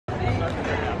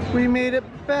We made it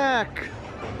back.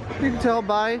 You can tell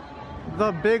by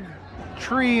the big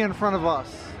tree in front of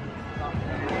us.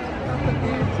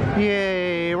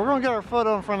 Yay, we're gonna get our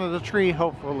photo in front of the tree,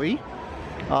 hopefully.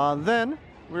 Then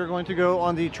we're going to go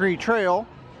on the tree trail.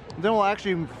 Then we'll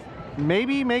actually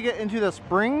maybe make it into the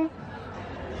spring.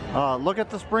 Look at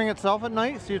the spring itself at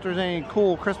night, see if there's any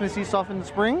cool Christmassy stuff in the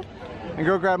spring, and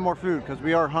go grab more food because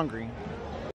we are hungry.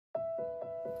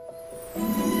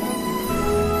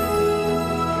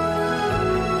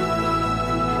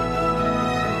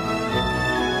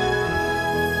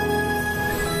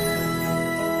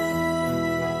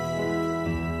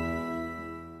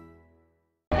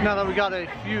 Now that we got a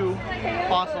few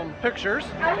awesome pictures,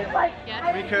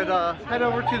 we could head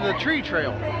over to the tree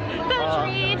trail.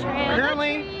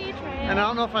 Apparently, and I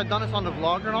don't know if I've done this on the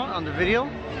vlog or not, on the video,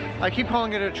 I keep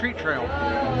calling it a treat trail.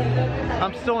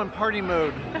 I'm still in party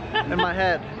mode in my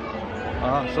head.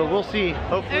 So we'll see.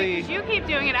 Hopefully, because you keep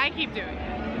doing it, I keep doing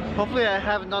it. Hopefully I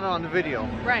haven't done it on the video.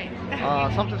 Right.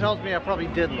 Something tells me I probably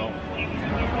did though.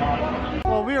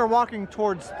 Well, we are walking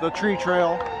towards the tree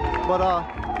trail, but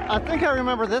I think I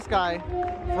remember this guy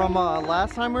from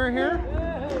last time we were here,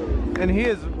 and he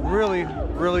is really,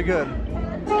 really good.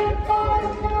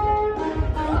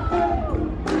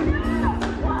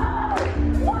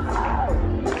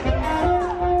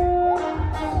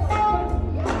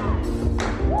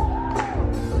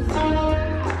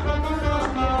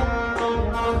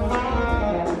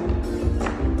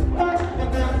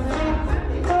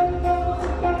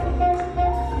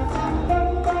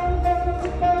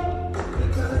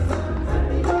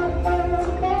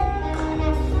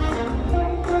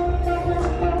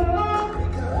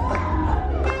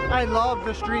 I love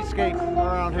the streetscape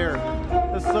around here.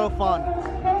 It's so fun.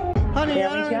 Honey, There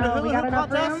we go. We got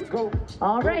enough room.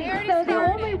 All right. So the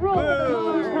only rule of the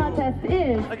hula hoop contest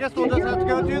is I guess we'll just have to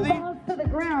go to the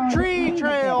ground. tree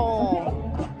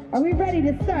trail. Okay. Are we ready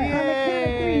to start? On the count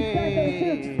of 3, start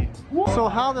those hoops. So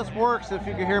how this works, if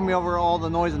you can hear me over all the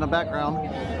noise in the background,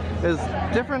 is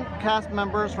different cast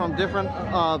members from different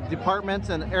departments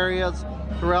and areas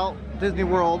throughout Disney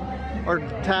World are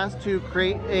tasked to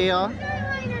create a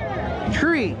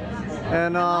tree.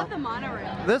 And the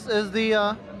monorail. this is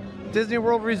the Disney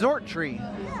World Resort tree.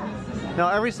 Now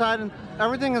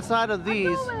everything inside of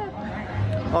these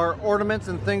are ornaments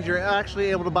and things you're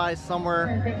actually able to buy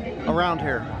somewhere around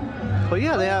here. But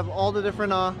yeah, they have all the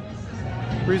different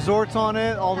resorts on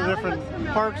it, all the different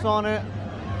parks on it.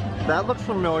 That looks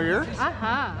familiar.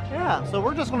 Yeah, so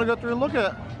we're just gonna go through and look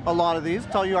at a lot of these,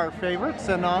 tell you our favorites,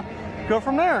 and go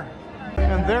from there.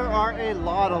 And there are a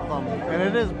lot of them, and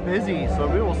it is busy, so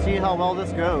we will see how well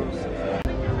this goes.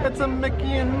 It's a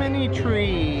Mickey and Minnie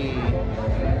tree.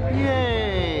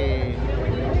 Yay!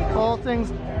 All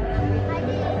things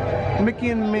Mickey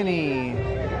and Minnie.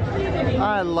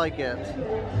 I like it.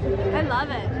 I love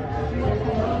it.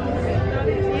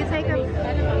 You take a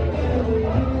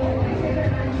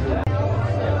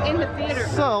in the theater.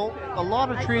 So, a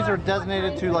lot of trees are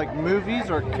designated to like movies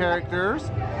or characters.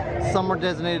 Some are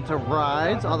designated to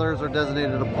rides, others are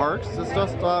designated to parks. It's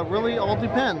just really all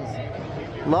depends.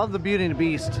 Love the Beauty and the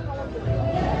Beast.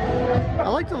 I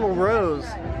like the little rose.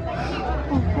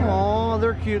 Oh,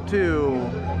 they're cute too.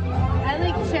 I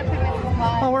like Chip and Mrs.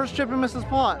 Pot. Oh, where's Chip and Mrs.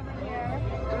 Pot?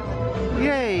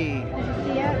 Yay!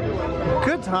 Yeah.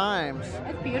 Good times.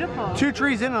 That's beautiful. 2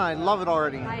 trees in and I love it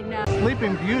already. I know.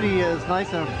 Sleeping Beauty is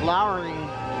nice and flowery.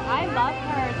 I love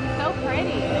her. She's so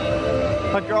pretty.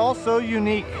 But they're all so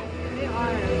unique. They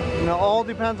are. You know, all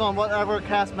depends on whatever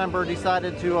cast member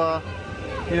decided to,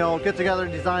 you know, get together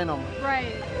and design them.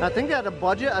 Right. I think they had a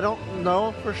budget. I don't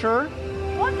know for sure.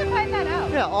 We'll have to find that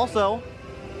out. Yeah. Also,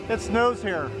 it snows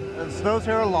here. It snows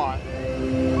here a lot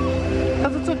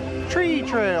because it's a tree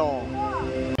trail.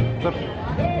 The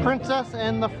Princess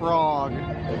and the Frog.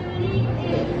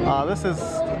 This is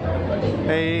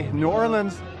a New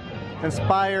Orleans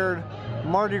inspired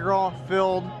Mardi Gras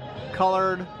filled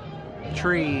colored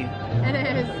tree. It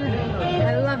is.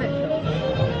 I love it.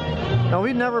 Now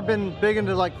we've never been big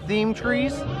into like theme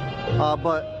trees,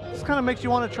 but this kind of makes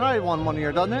you want to try one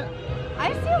year, doesn't it?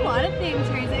 I see a lot of theme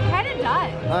trees. It kind of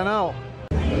does. I know.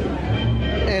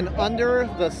 And Under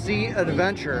the Sea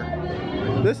Adventure.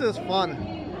 This is fun.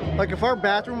 Like if our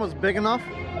bathroom was big enough,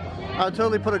 I would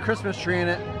totally put a Christmas tree in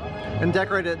it and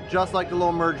decorate it just like the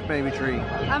Little Mermaid baby tree.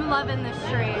 I'm loving this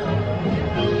tree.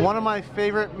 One of my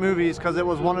favorite movies because it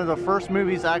was one of the first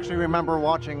movies I actually remember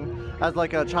watching as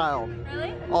like a child.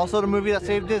 Really? Also the movie that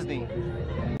saved Disney.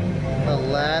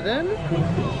 Aladdin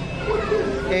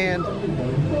and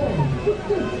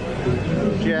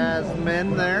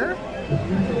Jasmine there.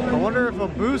 I wonder if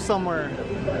Abu's somewhere.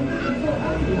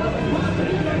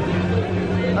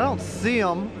 see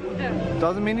him.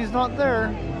 Doesn't mean he's not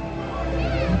there.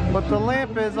 But the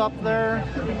lamp is up there.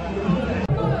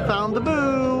 Found the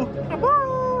boo.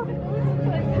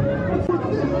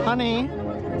 Honey,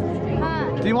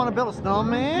 do you want to build a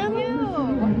snowman?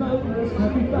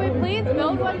 Can we please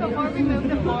build one before we move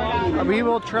to Florida? We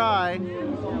will try.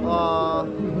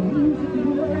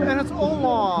 And it's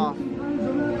Olaf.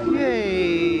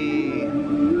 Yay.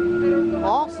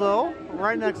 Also,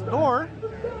 right next door,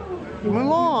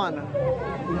 Mulan.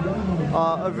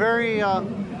 A very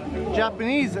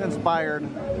Japanese inspired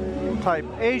type,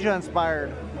 Asia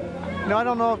inspired. Now I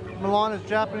don't know if Mulan is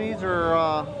Japanese or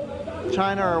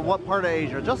China or what part of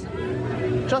Asia. Just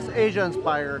Asia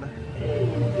inspired.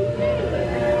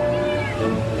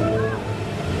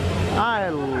 I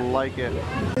like it.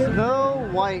 Snow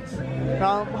White.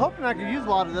 Now I'm hoping I can use a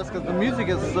lot of this because the music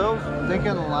is so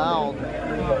stinking loud.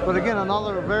 But again,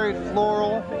 another very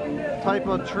floral type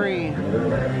of tree.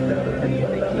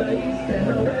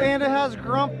 And it has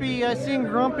Grumpy. I seen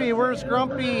Grumpy. Where's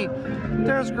Grumpy?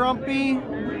 There's Grumpy.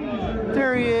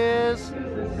 There he is.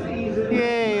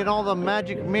 Yay, and all the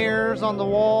magic mirrors on the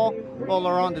wall while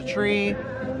they're on the tree.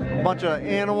 A bunch of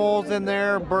animals in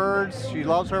there, birds. She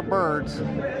loves her birds.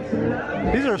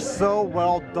 These are so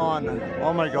well done.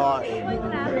 Oh my gosh.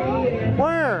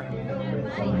 Where?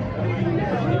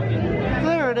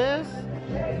 There it is.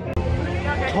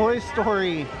 Toy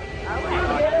Story.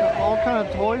 All kind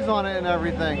of toys on it and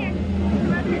everything.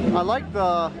 I like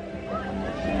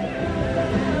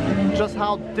just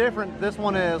how different this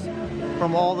one is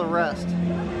from all the rest.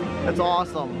 It's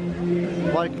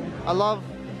awesome. Like, I love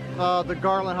the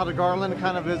garland, how the garland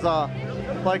kind of is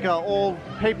like an old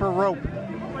paper rope.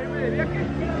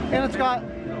 And it's got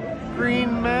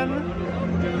green men.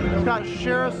 It's got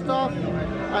sheriff stuff.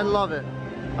 I love it.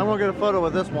 I'm gonna get a photo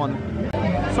with this one.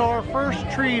 So our first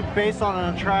tree based on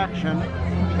an attraction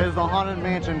is the Haunted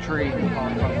Mansion tree.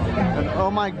 And oh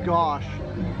my gosh,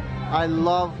 I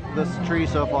love this tree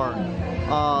so far.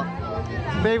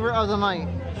 Favorite of the night.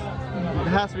 It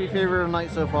has to be favorite of the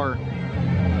night so far.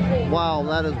 Wow,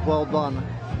 that is well done.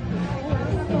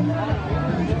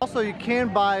 Also, you can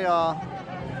buy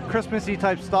Christmassy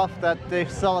type stuff that they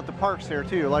sell at the parks here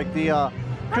too, like the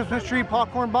Christmas tree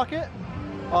popcorn bucket,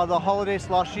 the holiday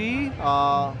slushie.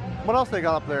 What else they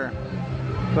got up there?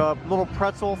 The little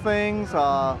pretzel things,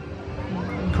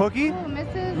 cookie,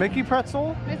 Mickey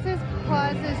pretzel. Mrs.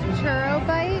 Claus's churro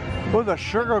bites. Oh, the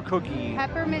sugar cookie.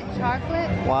 Peppermint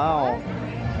chocolate. Wow.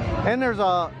 And there's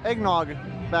a eggnog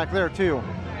back there too.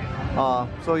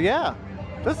 So yeah,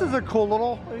 this is a cool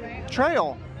little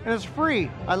trail, and it's free.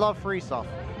 I love free stuff.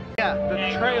 Yeah,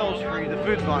 the trail's free. The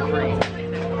food's not free.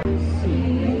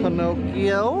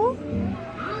 Pinocchio.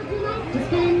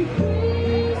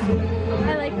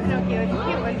 I like Pinocchio. It's a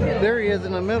cute one too. There he is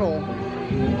in the middle.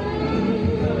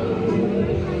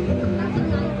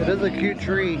 It is a cute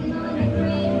tree.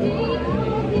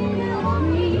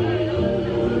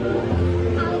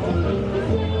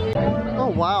 Oh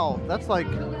wow, that's like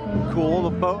cool. The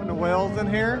boat and the whales in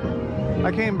here.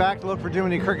 I came back to look for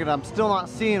Jiminy Cricket. I'm still not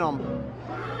seeing them.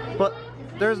 But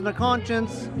there's the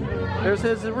conscience. There's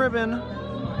his ribbon.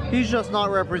 He's just not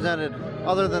represented.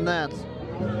 Other than that.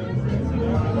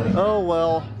 Oh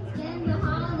well.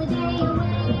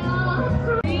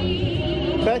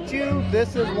 Bet you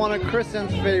this is one of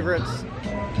Kristen's favorites.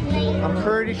 I'm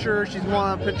pretty sure she's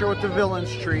wanting a picture with the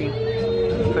villains tree.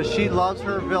 Because she loves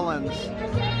her villains.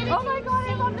 Oh my god,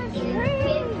 I love this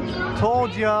tree!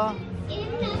 Told ya.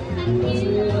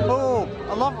 Oh,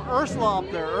 I love Ursula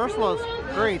up there. Ursula's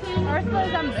great.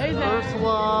 Ursula's amazing.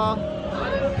 Ursula,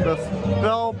 the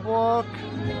spell book,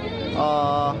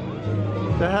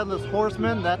 the Headless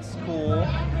Horseman, that's cool.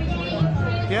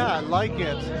 Yeah, I like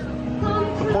it.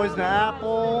 The Poison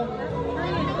Apple.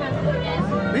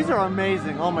 These are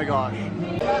amazing, oh my gosh.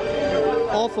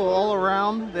 Also all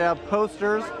around, they have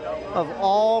posters of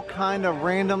all kind of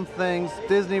random things,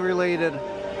 Disney related,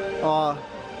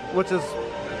 which is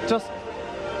just,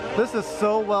 this is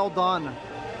so well done.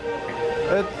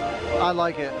 I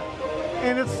like it.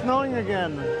 And it's snowing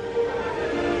again.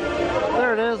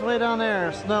 There it is, way down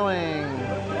there, snowing.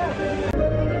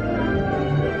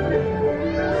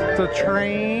 The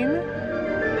train.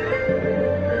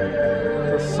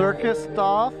 The circus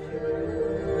stuff.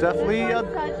 Definitely a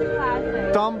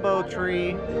Dumbo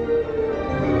tree.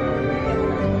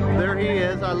 There he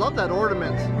is. I love that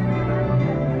ornament.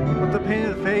 With the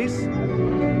painted face.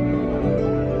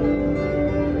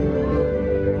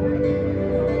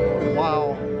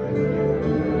 Wow.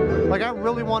 Like I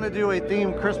really want to do a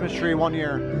themed Christmas tree one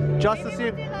year. Just to see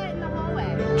if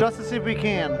we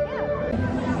can.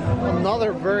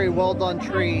 Another very well done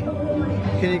tree.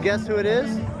 Can you guess who it is?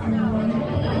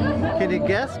 Can you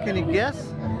guess? Can you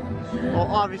guess? Well,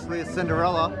 obviously it's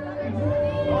Cinderella.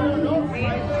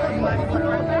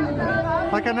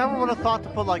 Like, I never would have thought to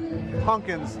put like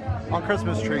pumpkins on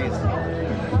Christmas trees.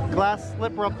 Glass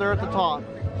slipper up there at the top.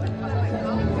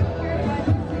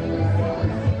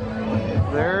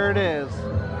 There it is.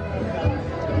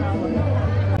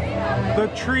 The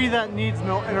tree that needs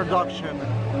no introduction.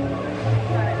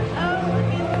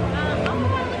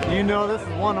 You know this is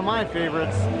one of my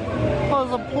favorites.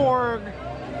 Was a porg.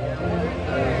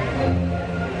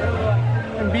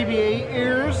 And BB-8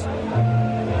 ears.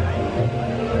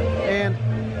 And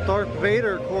Darth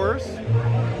Vader, of course.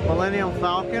 Millennium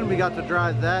Falcon. We got to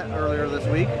drive that earlier this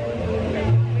week.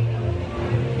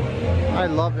 I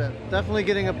loved it. Definitely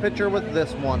getting a picture with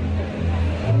this one.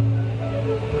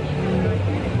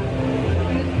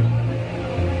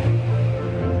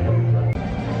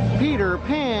 Peter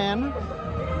Pan.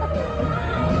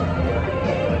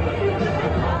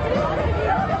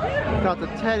 Got the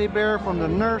teddy bear from the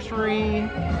nursery.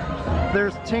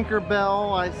 There's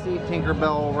Tinkerbell. I see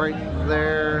Tinkerbell right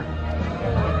there.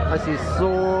 I see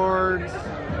swords.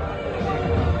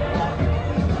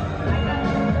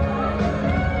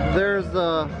 There's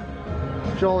the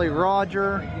Jolly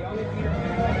Roger.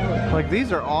 Like,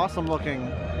 these are awesome looking.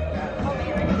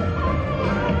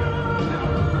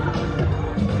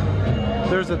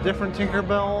 There's a different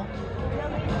Tinkerbell.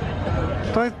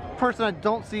 The only person I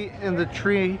don't see in the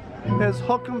tree is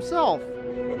Hook himself.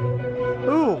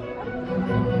 Ooh.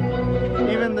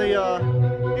 Even the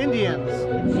Indians.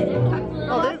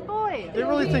 Oh, they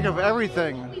really think of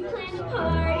everything.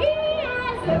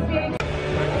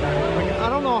 I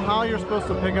don't know how you're supposed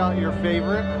to pick out your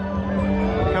favorite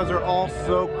because they're all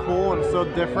so cool and so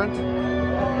different.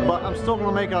 But I'm still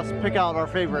gonna make us pick out our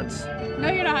favorites. No,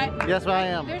 you're not. Yes, I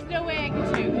am. There's no way I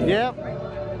can choose. Yep.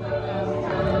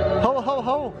 Ho, ho,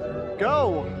 ho.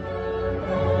 Go.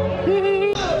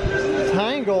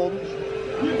 Tangled. You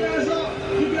guys all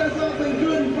been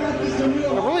good and practicing real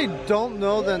hard. I really don't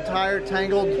know the entire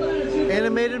Tangled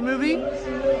animated movie.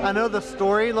 I know the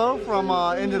story though from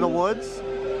Into the Woods.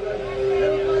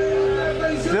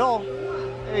 Still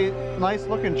a nice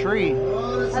looking tree. I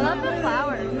love the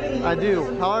flowers. I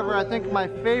do. However, I think my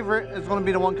favorite is going to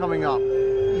be the one coming up.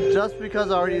 Just because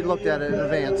I already looked at it in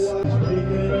advance.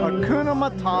 Hakuna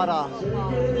Matata.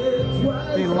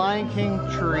 The Lion King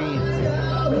tree.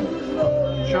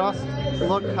 Just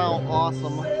look how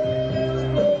awesome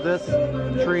this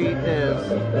tree is.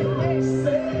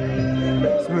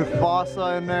 It's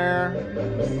Mufasa in there.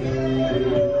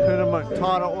 Hakuna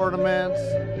Matata ornaments.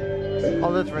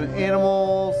 All the different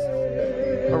animals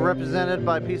are represented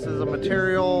by pieces of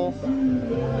material.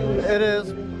 It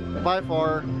is by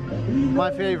far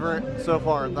my favorite so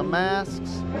far. The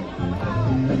masks.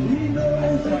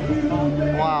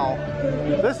 Wow.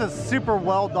 This is super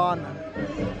well done.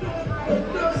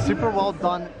 Super well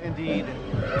done indeed.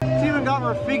 It's even got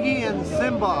Rafiki and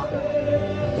Simba.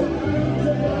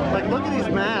 Like, look at these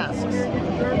masks.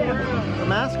 The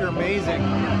masks are amazing.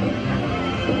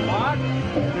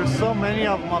 There's so many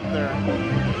of them up there.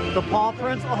 The paw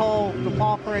prints, oh, the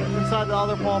paw print inside the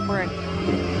other paw print.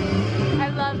 I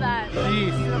love that.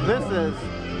 Jeez, this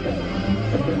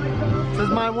is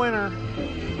my winner.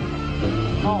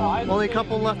 Only a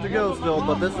couple left to go still,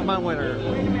 but this is my winner.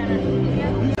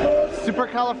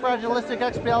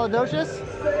 Supercalifragilisticexpialidocious.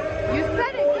 You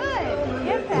said it good.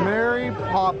 Get that. Mary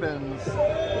Poppins.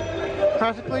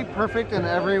 Practically perfect in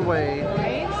every way.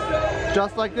 Right?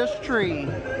 Just like this tree.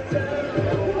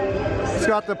 It's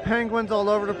got the penguins all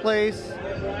over the place.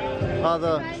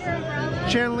 The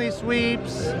chimney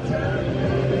sweeps.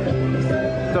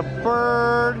 The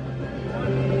bird.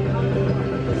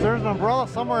 There's an umbrella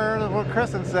somewhere, that's what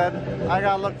Kristen said. I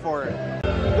gotta look for it.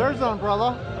 There's an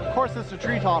umbrella. Of course it's a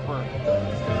tree topper.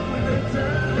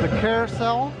 The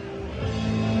carousel.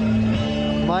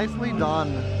 Nicely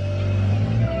done.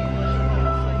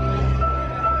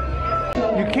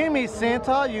 You can't meet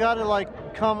Santa, you gotta like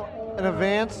come in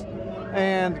advance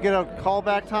and get a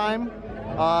callback time.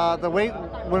 The wait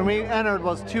when we entered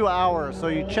was 2 hours, so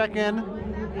you check in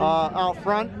out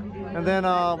front, and then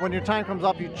when your time comes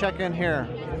up, you check in here.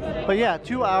 But yeah,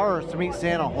 2 hours to meet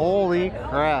Santa. Holy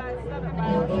crap.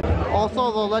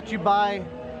 Also, they'll let you buy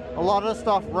a lot of the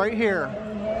stuff right here.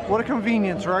 What a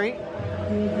convenience, right?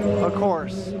 Of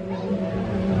course.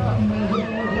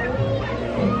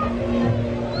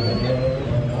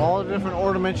 All the different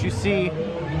ornaments you see,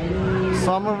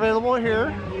 some are available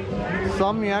here.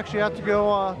 Some you actually have to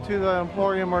go to the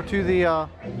Emporium or to the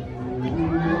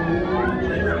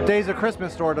Days of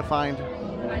Christmas store to find.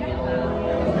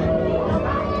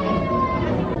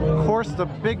 course, the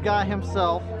big guy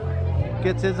himself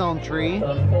gets his own tree.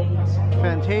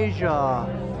 Fantasia.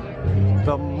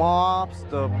 The mops,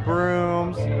 the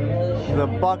brooms, the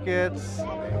buckets.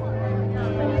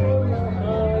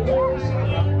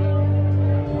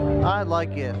 I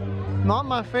like it. Not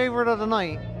my favorite of the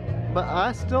night, but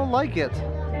I still like it.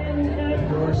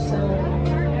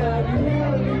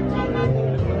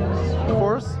 Of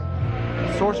course,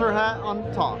 sorcerer hat on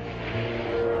the top.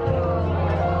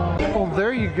 Well,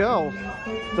 there you go.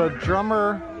 The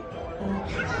drummer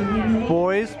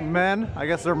boys, men, I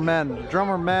guess they're men,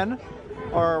 drummer men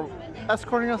are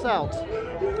escorting us out.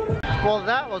 Well,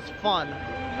 that was fun.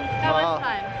 That was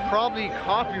fun. Probably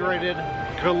copyrighted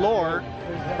galore.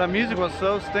 The music was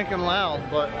so stinking loud,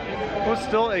 but it was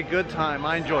still a good time.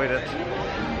 I enjoyed it.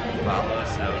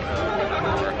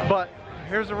 But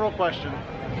here's the real question.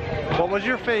 What was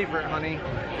your favorite, honey?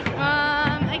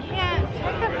 I can't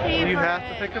pick a favorite. You have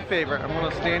to pick a favorite. I'm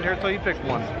gonna stand here until you pick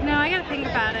one. No, I gotta think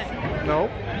about it.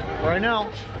 Nope. Right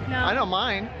now. No. I know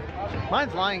mine.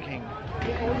 Mine's Lion King.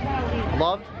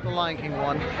 Loved the Lion King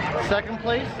one. Second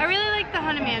place? I really like the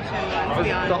Haunted Mansion one, to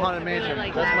be honest. The Haunted I really Mansion.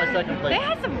 like That's that. my second place. They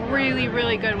had some really,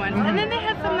 really good ones. And then they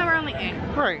had some that were only 8.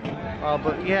 Great.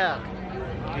 But yeah.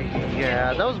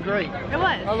 Yeah, that was great. It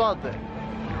was. I loved it.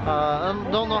 I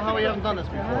don't know how we haven't done this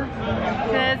before.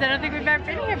 Because I don't think we've ever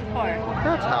been here before.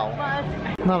 That's how.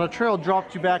 Now the trail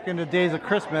dropped you back into days of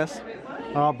Christmas,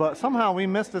 but somehow we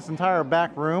missed this entire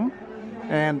back room,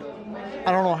 and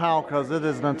I don't know how, because it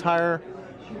is an entire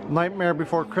Nightmare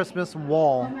Before Christmas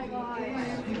wall.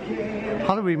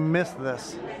 How did we miss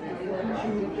this?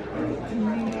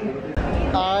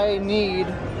 I need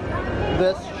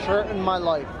this shirt in my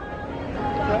life.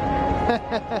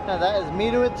 That is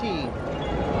me to a T.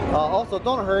 Also,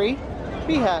 don't hurry,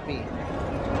 be happy.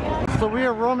 So we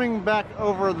are roaming back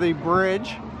over the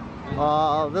bridge.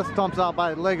 This dumps out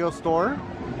by Lego store.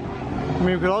 I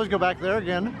mean, we could always go back there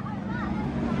again.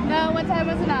 No, one time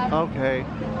was enough. Okay.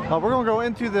 We're gonna go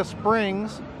into the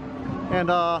springs, and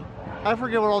I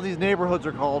forget what all these neighborhoods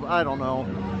are called. I don't know.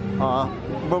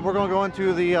 But we're gonna go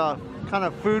into the kind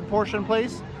of food portion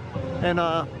place, and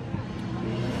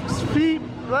speak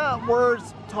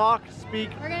words, talk, speak.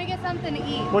 We're gonna get something to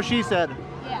eat. What she said.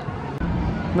 Yeah.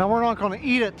 Now we're not gonna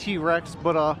eat at T-Rex,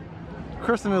 but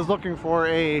Kristen is looking for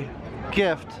a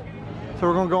gift, so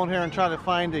we're gonna go in here and try to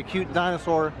find a cute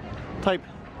dinosaur type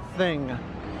thing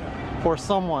for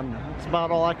someone. That's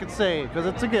about all I could say, because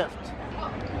it's a gift.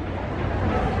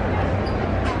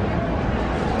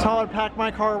 That's how I pack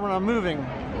my car when I'm moving,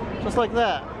 just like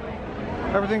that.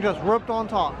 Everything just roped on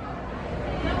top.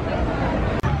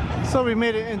 So we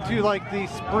made it into like the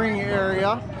spring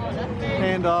area,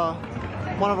 and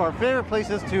one of our favorite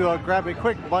places to grab a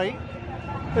quick bite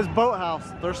is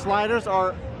Boathouse. Their sliders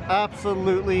are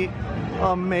absolutely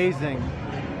amazing.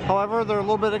 However, they're a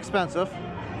little bit expensive.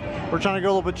 We're trying to go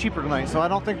a little bit cheaper tonight, so I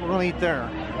don't think we're going to eat there.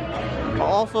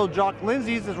 Also, Jock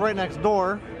Lindsay's is right next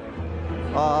door,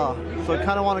 so I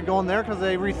kind of want to go in there because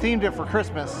they rethemed it for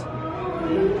Christmas.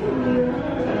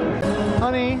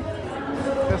 Honey,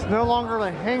 it's no longer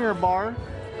the Hangar Bar,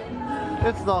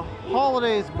 it's the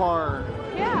Holidays Bar.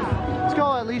 Yeah. Let's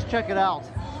go at least check it out.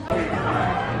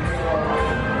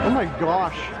 Oh my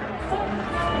gosh,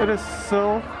 it is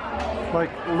so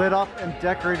like lit up and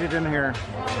decorated in here.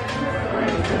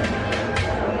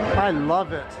 I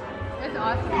love it. It's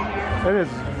awesome in here. It is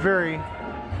very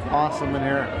awesome in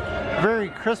here. Very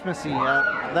Christmassy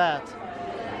at that.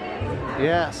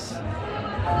 Yes.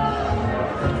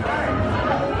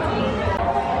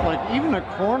 Like even a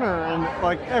corner and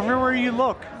like everywhere you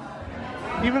look.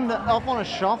 Even the elf on a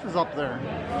shelf is up there.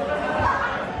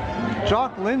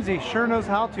 Jock Lindsay sure knows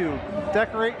how to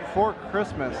decorate for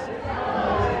Christmas.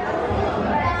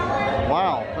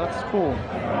 Wow, that's cool.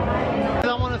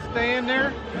 I want to stay in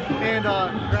there and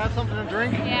grab something to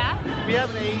drink. Yeah. We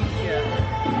haven't eaten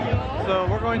yet. So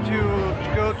we're going to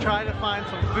go try to find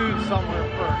some food somewhere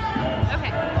first.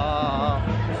 Okay.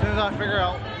 As soon as I figure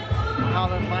out how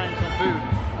to find some food.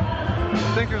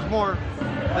 I think there's more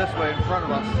this way in front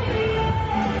of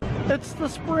us. It's the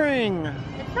spring.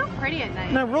 It's so pretty at night.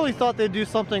 And I really thought they'd do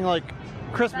something like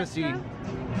Christmassy.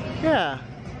 Yeah.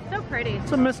 So pretty.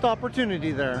 It's a missed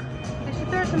opportunity there. They should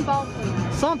throw some balls in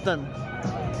there. Something.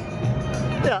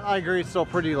 Yeah, I agree. It's still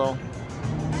pretty low.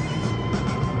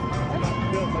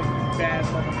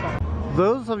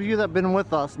 Those of you that have been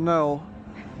with us know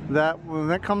that when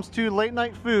it comes to late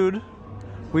night food,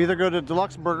 we either go to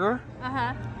D-Luxe Burger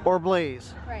or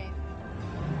Blaze. Right.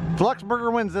 D-Luxe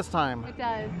Burger wins this time. It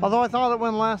does. Although I thought it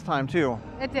won last time too.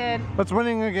 It did. It's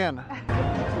winning again.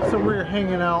 So we're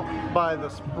hanging out by the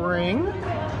spring,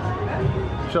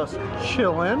 just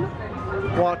chilling.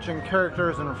 watching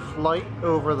characters in flight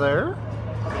over there.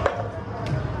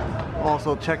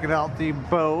 Also checking out the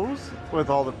bows with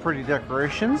all the pretty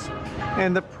decorations.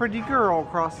 And the pretty girl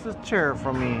across the chair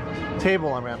from me.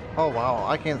 Table, I meant. Oh wow,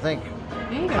 I can't think.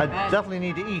 I definitely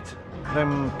need to eat.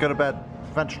 Then go to bed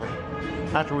eventually.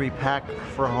 After we pack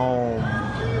for home.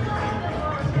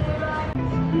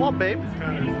 Well, babe.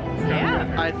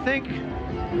 Yeah. I think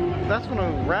that's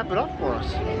gonna wrap it up for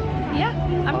us. Yeah,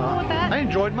 I'm cool with that. I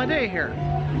enjoyed my day here.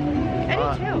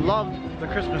 I did too. Loved the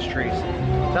Christmas trees.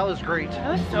 That was great.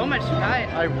 That was so much fun.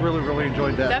 I really, really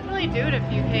enjoyed that. Definitely do it if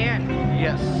you can.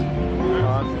 Yes.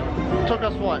 Took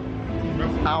us what?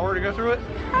 An hour to go through it?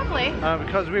 Probably.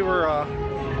 Because we were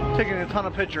taking a ton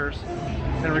of pictures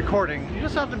and recording. You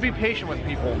just have to be patient with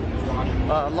people.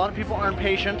 A lot of people aren't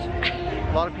patient.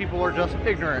 A lot of people are just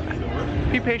ignorant.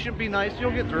 Be patient, be nice,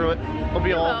 you'll get through it.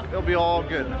 It'll be all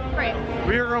good. Right.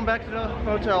 We are going back to the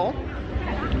hotel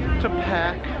to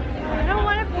pack. I don't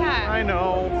want to pack. I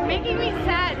know. It's making me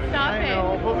sad. Stop it. I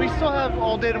know, but we still have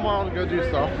all day tomorrow to go do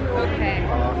stuff. Okay.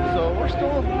 So we're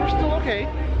still okay.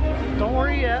 Don't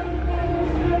worry yet.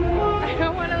 I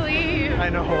don't want to leave. I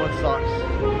know, it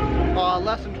sucks.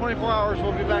 Less than 24 hours,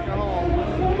 we'll be back at home.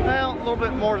 Well, a little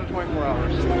bit more than 24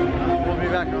 hours. We'll be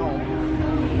back at home.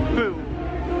 Boo.